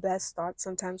get my best thoughts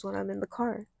sometimes when I'm in the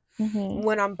car,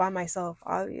 when I'm by myself,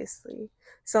 obviously.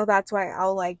 So that's why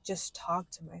I'll like just talk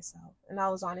to myself. And I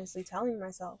was honestly telling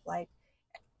myself, like,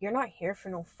 you're not here for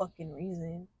no fucking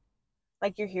reason.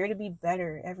 Like, you're here to be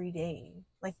better every day.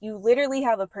 Like, you literally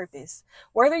have a purpose.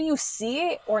 Whether you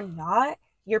see it or not,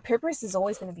 your purpose is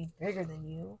always going to be bigger than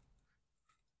you.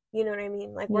 You know what I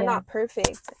mean? Like, we're not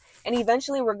perfect. And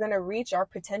eventually we're going to reach our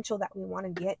potential that we want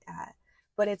to get at.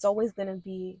 But it's always going to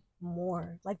be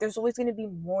more. Like, there's always going to be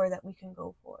more that we can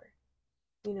go for.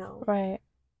 You know? Right.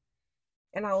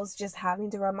 And I was just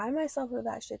having to remind myself of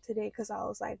that shit today because I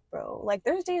was like, bro, like,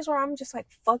 there's days where I'm just like,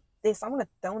 fuck this. I'm going to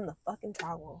throw in the fucking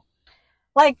towel.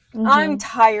 Like, I'm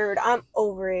tired. I'm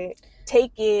over it.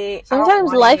 Take it.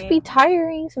 Sometimes life be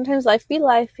tiring. Sometimes life be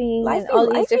lifing. Life be all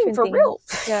these different for things. Real.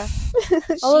 Yeah.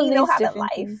 All she know how to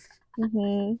life.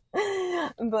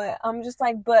 But I'm just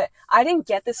like, but I didn't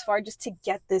get this far just to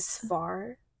get this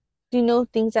far. Do you know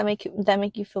things that make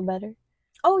you feel better?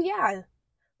 Oh yeah.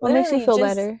 What makes you feel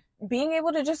better? Being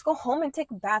able to just go home and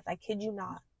take a bath. I kid you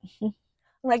not.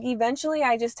 Like, eventually,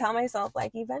 I just tell myself,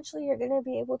 like, eventually you're going to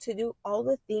be able to do all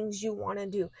the things you want to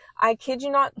do. I kid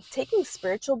you not, taking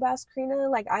spiritual baths, Karina,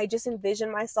 like, I just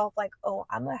envision myself like, oh,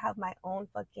 I'm going to have my own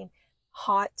fucking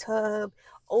hot tub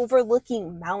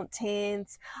overlooking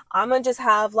mountains. I'm going to just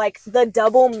have, like, the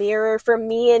double mirror for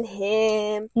me and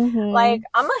him. Like,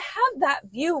 I'm going to have that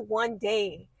view one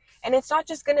day. And it's not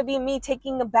just going to be me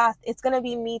taking a bath. It's going to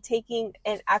be me taking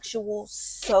an actual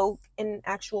soak, an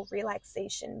actual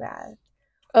relaxation bath.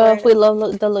 If we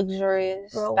love the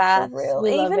luxurious baths, for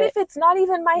real. Even if it's not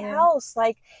even my house,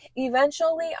 like,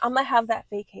 eventually I'm gonna have that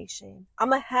vacation.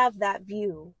 I'm gonna have that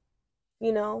view,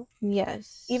 you know?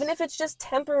 Yes. Even if it's just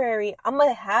temporary, I'm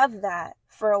gonna have that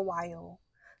for a while.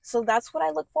 So that's what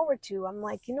I look forward to. I'm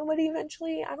like, you know what?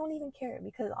 Eventually, I don't even care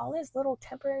because all this little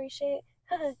temporary shit,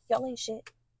 y'all ain't shit.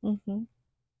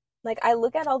 Like, I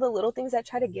look at all the little things that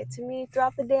try to get to me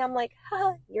throughout the day. I'm like,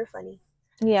 you're funny.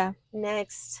 Yeah.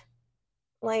 Next.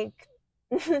 Like,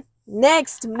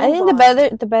 next. I think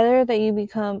the better that you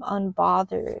become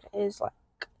unbothered is like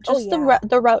just the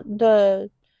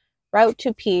route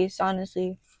to peace,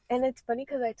 honestly. And it's funny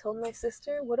because I told my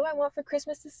sister, what do I want for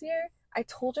Christmas this year? I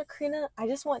told her, Karina, I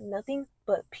just want nothing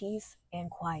but peace and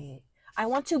quiet. I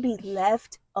want to be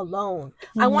left alone.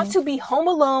 I want to be home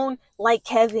alone like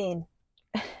Kevin.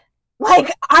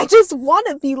 Like, I just want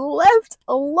to be left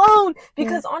alone.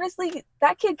 Because honestly,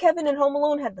 that kid Kevin in Home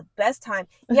Alone had the best time.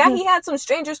 Yeah, he had some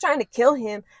strangers trying to kill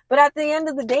him, but at the end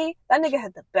of the day, that nigga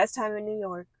had the best time in New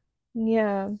York.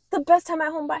 Yeah. The best time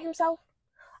at home by himself.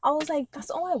 I was like, that's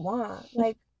all I want.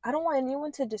 Like, I don't want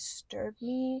anyone to disturb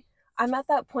me. I'm at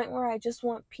that point where I just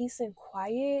want peace and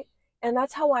quiet. And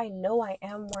that's how I know I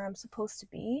am where I'm supposed to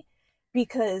be.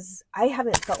 Because I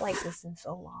haven't felt like this in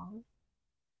so long.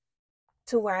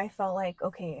 To where I felt like,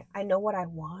 okay, I know what I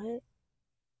want.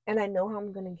 And I know how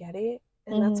I'm going to get it.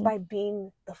 And that's by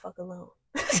being the fuck alone.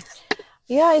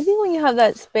 Yeah, I think when you have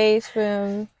that space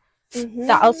from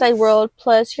the outside world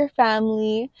plus your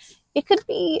family, it could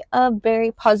be a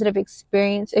very positive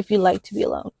experience if you like to be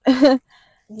alone.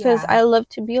 Because I love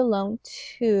to be alone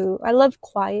too. I love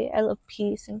quiet. I love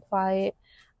peace and quiet.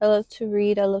 I love to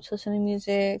read. I love to listen to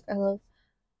music. I love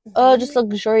just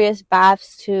luxurious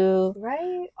baths too.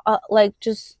 Right? Like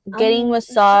just getting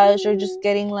massage or just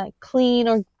getting like clean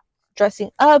or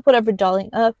dressing up, whatever, dolling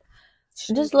up.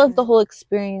 I just love the whole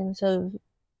experience of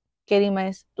getting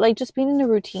just being in a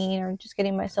routine or just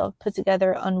getting myself put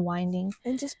together, unwinding.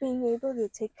 And just being able to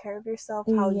take care of yourself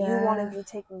how you want to be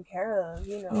taken care of,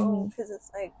 you know? Because it's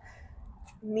like,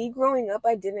 me growing up,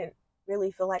 I didn't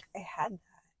really feel like I had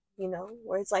that, you know?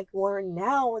 Where it's like, where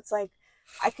now it's like,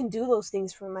 I can do those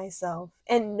things for myself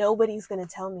and nobody's going to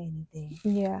tell me anything.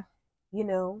 Yeah. You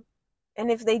know?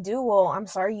 And if they do, well, I'm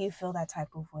sorry you feel that type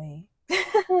of way.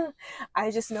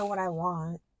 I just know what I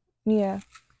want. Yeah.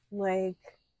 Like,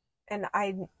 and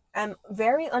I'm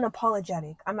very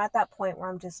unapologetic. I'm at that point where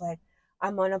I'm just like,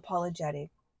 I'm unapologetic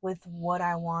with what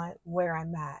I want, where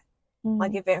I'm at.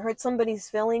 Like, if it hurts somebody's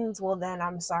feelings, well, then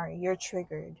I'm sorry, you're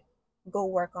triggered. Go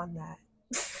work on that.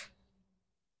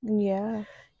 Yeah.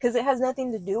 Because it has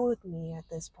nothing to do with me at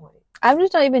this point. I'm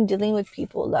just not even dealing with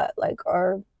people that like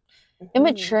are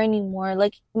immature anymore.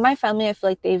 Like my family, I feel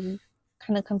like they've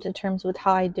kind of come to terms with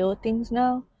how I deal with things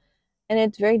now. And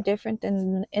it's very different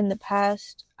than in the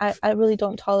past. I really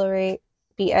don't tolerate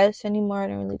BS anymore. I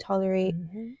don't really tolerate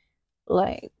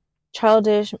like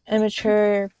childish,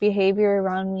 immature behavior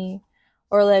around me,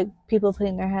 or like people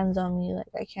putting their hands on me.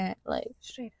 Like I can't like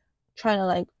trying to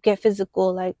like get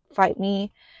physical, like fight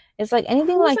me. It's like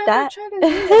anything like that.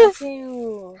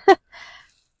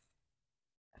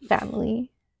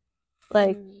 Family,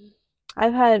 like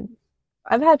I've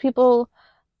had people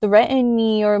threaten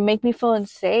me or make me feel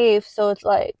unsafe. So it's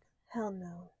like, hell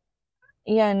no.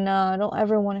 Yeah, no, I don't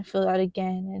ever want to feel that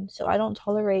again. And so I don't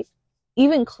tolerate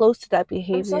even close to that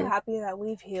behavior. I'm so happy that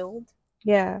we've healed.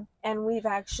 Yeah. And we've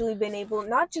actually been able,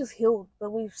 not just healed,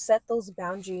 but we've set those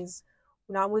boundaries,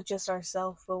 not with just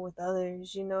ourselves, but with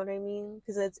others. You know what I mean?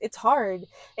 Because it's hard,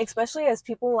 especially as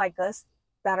people like us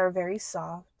that are very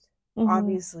soft,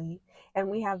 obviously, and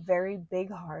we have very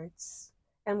big hearts,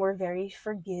 and we're very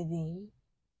forgiving,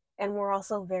 and we're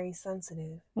also very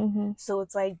sensitive. So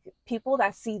it's like people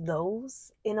that see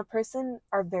those in a person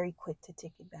are very quick to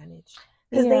take advantage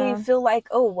because they feel like,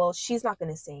 oh, well, she's not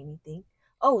going to say anything.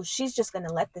 Oh, she's just going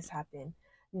to let this happen.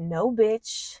 No,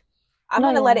 bitch. I'm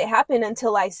going to let it happen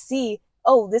until I see,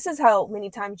 oh, this is how many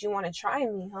times you want to try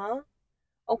me, huh?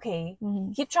 Okay,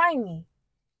 keep trying me.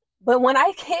 But when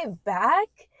I get back,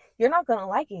 you're not going to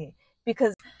like it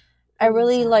because I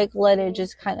really like let it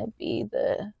just kind of be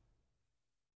the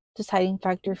deciding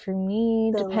factor for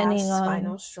me, the depending last on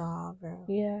final straw, bro.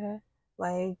 Yeah.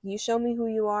 Like, you show me who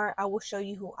you are, I will show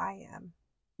you who I am.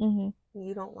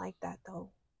 You don't like that, though.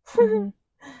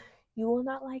 You will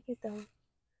not like it, though.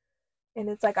 And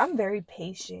it's like, I'm very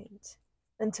patient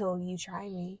until you try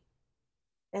me.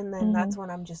 And then that's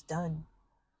when I'm just done.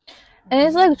 And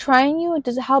it's like trying you,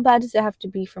 how bad does it have to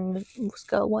be from a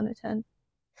scale 1 to 10?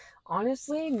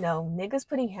 Honestly, no. Niggas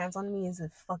putting hands on me is a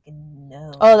fucking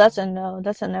no. Oh, that's a no.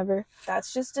 That's a never.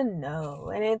 That's just a no.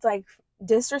 And it's like,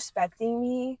 disrespecting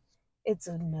me, it's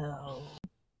a no.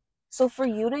 So for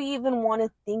you to even want to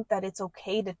think that it's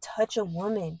okay to touch a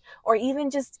woman or even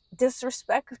just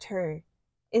disrespect her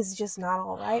is just not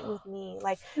all right with me.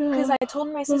 Like, because I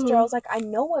told my sister, I was like, I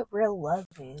know what real love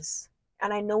is,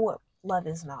 and I know what love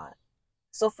is not.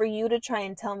 So for you to try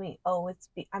and tell me, oh,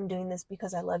 I'm doing this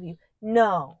because I love you.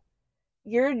 No,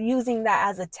 you're using that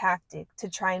as a tactic to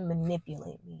try and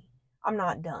manipulate me. I'm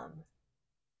not dumb.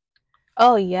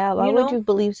 Oh, yeah. Why would you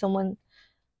believe someone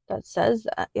that says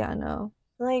that? Yeah, no.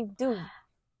 Like, dude,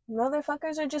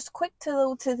 motherfuckers are just quick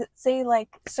to say like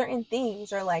certain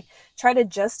things or like try to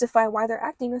justify why they're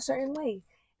acting a certain way.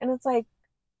 And it's like,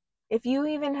 if you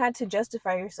even had to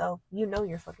justify yourself, you know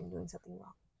you're fucking doing something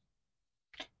wrong.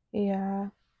 Yeah.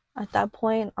 At that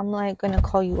point, I'm like gonna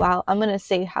call you out. I'm gonna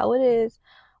say how it is,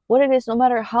 what it is, no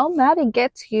matter how mad it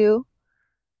gets you.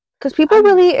 Because people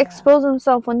really expose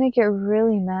themselves when they get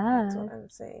really mad. That's what I'm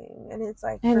saying. And it's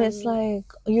like,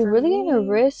 you're really going to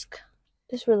risk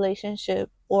this relationship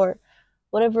or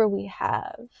whatever we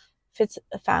have, if it's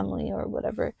a family or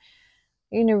whatever,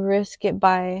 you're going to risk it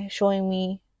by showing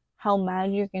me how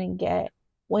mad you're going to get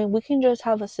when we can just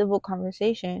have a civil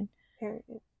conversation. Period.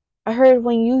 I heard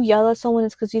when you yell at someone,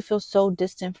 it's because you feel so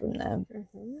distant from them.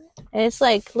 Mm-hmm. And it's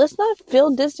like, let's not feel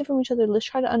distant from each other. Let's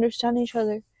try to understand each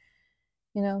other.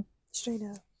 You know? Straight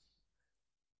up.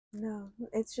 No,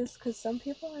 it's just because some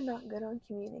people are not good on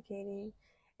communicating.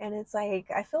 And it's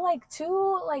like, I feel like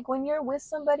too, like when you're with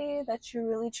somebody that you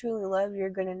really truly love, you're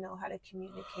going to know how to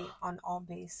communicate on all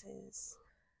bases.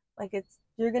 Like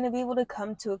you're going to be able to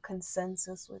come to a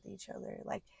consensus with each other.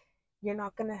 Like you're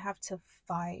not going to have to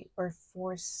fight or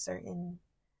force certain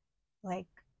like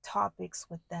topics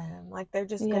with them. Like they're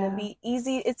just going to be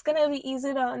easy. It's going to be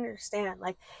easy to understand.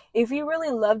 Like if you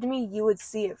really loved me, you would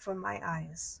see it from my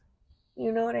eyes.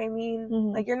 You know what I mean?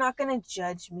 Mm-hmm. Like, you're not going to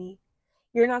judge me.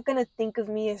 You're not going to think of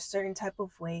me a certain type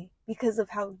of way because of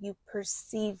how you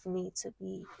perceive me to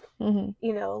be. Mm-hmm.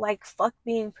 You know, like, fuck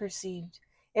being perceived.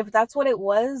 If that's what it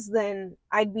was, then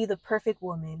I'd be the perfect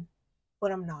woman.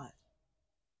 But I'm not.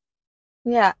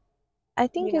 Yeah. I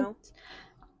think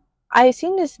I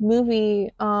seen this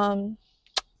movie, damn,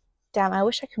 I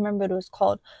wish I could remember what it was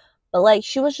called. But, like,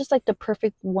 she was just, like, the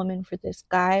perfect woman for this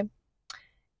guy.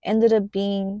 Ended up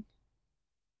being...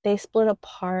 They split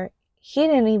apart. He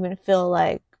didn't even feel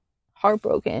like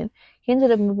heartbroken. He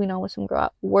ended up moving on with some girl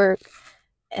at work.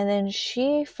 And then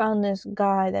she found this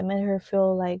guy that made her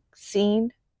feel like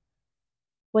seen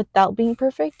without being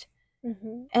perfect.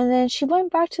 Mm-hmm. And then she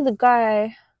went back to the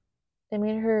guy that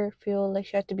made her feel like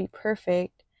she had to be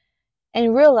perfect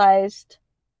and realized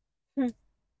this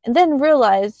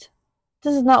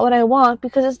is not what I want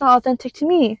because it's not authentic to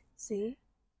me. See?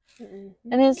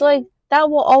 Mm-hmm. And it's like, that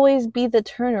will always be the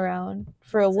turnaround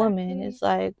for a woman. It's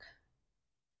like,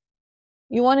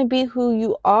 you want to be who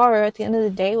you are at the end of the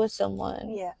day with someone.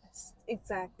 Yes,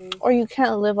 exactly. Or you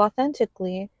can't live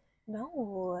authentically.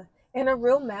 No. And a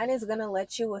real man is going to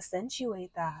let you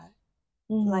accentuate that.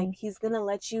 Mm-hmm. Like, he's going to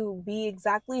let you be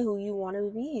exactly who you want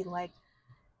to be. Like,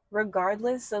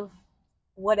 regardless of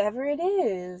whatever it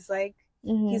is. Like,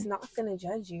 he's not going to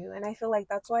judge you. And I feel like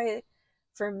that's why...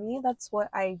 For me, that's what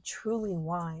I truly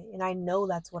want. And I know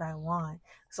that's what I want.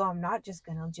 So I'm not just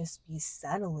going to just be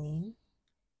settling.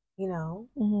 You know?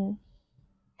 Mm-hmm.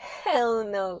 Hell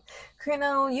no.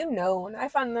 Krino, you know. When I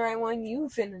find the right one, you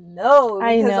finna know.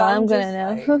 I know. I'm going to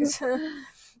know. Like,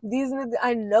 these niggas,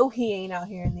 I know he ain't out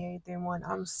here in the 831.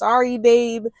 I'm sorry,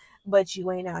 babe. But you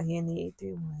ain't out here in the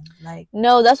 831. Like,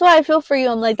 no, that's why I feel for you.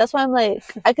 I'm like, that's why I'm like,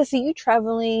 I could see you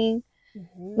traveling.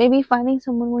 Mm-hmm. Maybe finding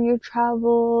someone when you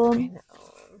travel. I know.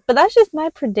 But that's just my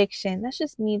prediction. That's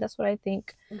just me. That's what I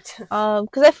think. Because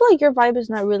I feel like your vibe is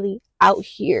not really out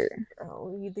here.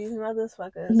 Oh, these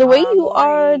motherfuckers. The way you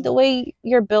are, the way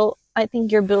you're built, I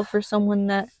think you're built for someone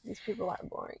that... These people are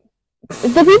boring. The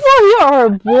people here are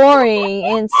boring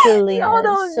and silly. Y'all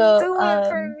don't do it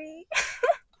for me.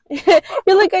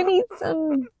 You're like, I need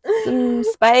some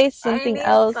spice, something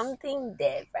else. Something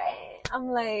different. I'm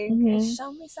like,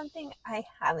 show me something I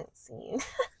haven't seen.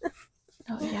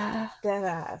 Oh, yeah. Dead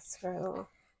ass, bro.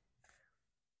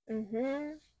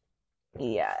 Mm-hmm.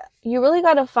 Yeah. You really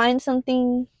gotta find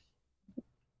something...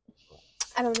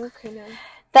 I don't know, Krina.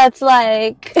 That's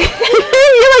like... You're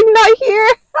like, not here.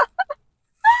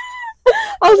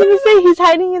 I was gonna say, he's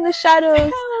hiding in the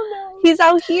shadows. No. He's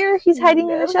out here. He's hiding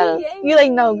in the shadows. You're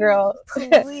like, no, girl.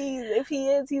 Please. If he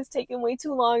is, he's taking way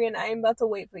too long, and I am about to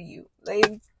wait for you.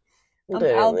 Like... I'm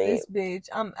out this bitch.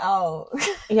 I'm out.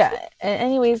 Yeah. And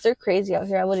anyways, they're crazy out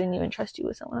here. I wouldn't even trust you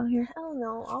with someone out here. Hell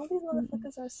no. All these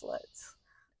motherfuckers are sluts.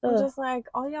 I'm just like,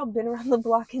 all y'all been around the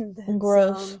block and then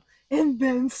some. And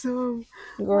then some.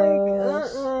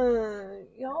 Gross. Like,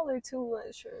 y'all are too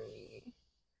much for me.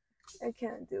 I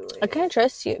can't do it. I can't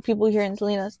trust you. People here in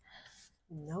Salinas.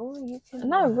 No, you can't.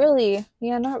 Not really.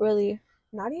 Yeah, not really.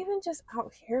 Not even just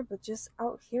out here, but just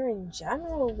out here in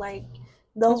general. Like,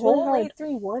 the that's whole really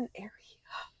 831 area.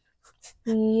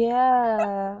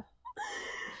 Yeah.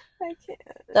 I can't.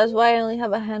 That's why I only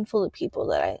have a handful of people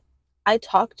that I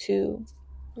talk to.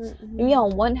 Mm-hmm. Maybe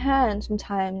on one hand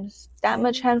sometimes. That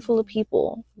much handful of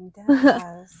people.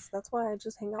 Yes. That's why I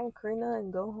just hang out with Karina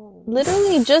and go home.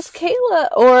 Literally just Kayla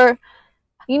or,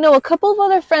 a couple of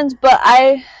other friends, but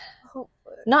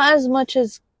not as much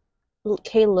as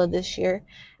Kayla this year.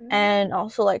 Mm-hmm. And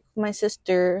also like my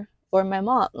sister or my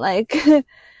mom. Like,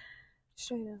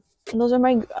 straight up. Those are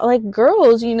my, like,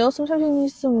 girls, sometimes you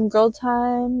need some girl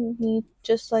time, you need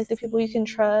just, like, the people you can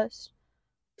trust,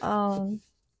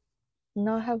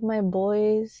 Now I have my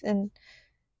boys, and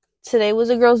today was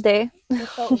a girls' day. It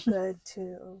felt good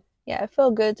too. Yeah, it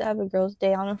felt good to have a girls'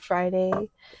 day on a Friday.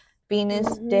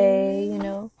 Venus Day, you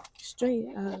know. Straight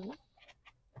up.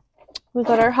 We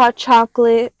got our hot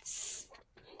chocolates.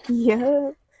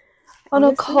 Yeah. On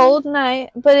a cold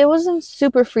night, but it wasn't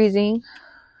super freezing.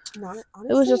 Honestly,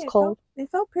 it was just cold. It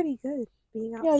felt pretty good being outside. Yeah,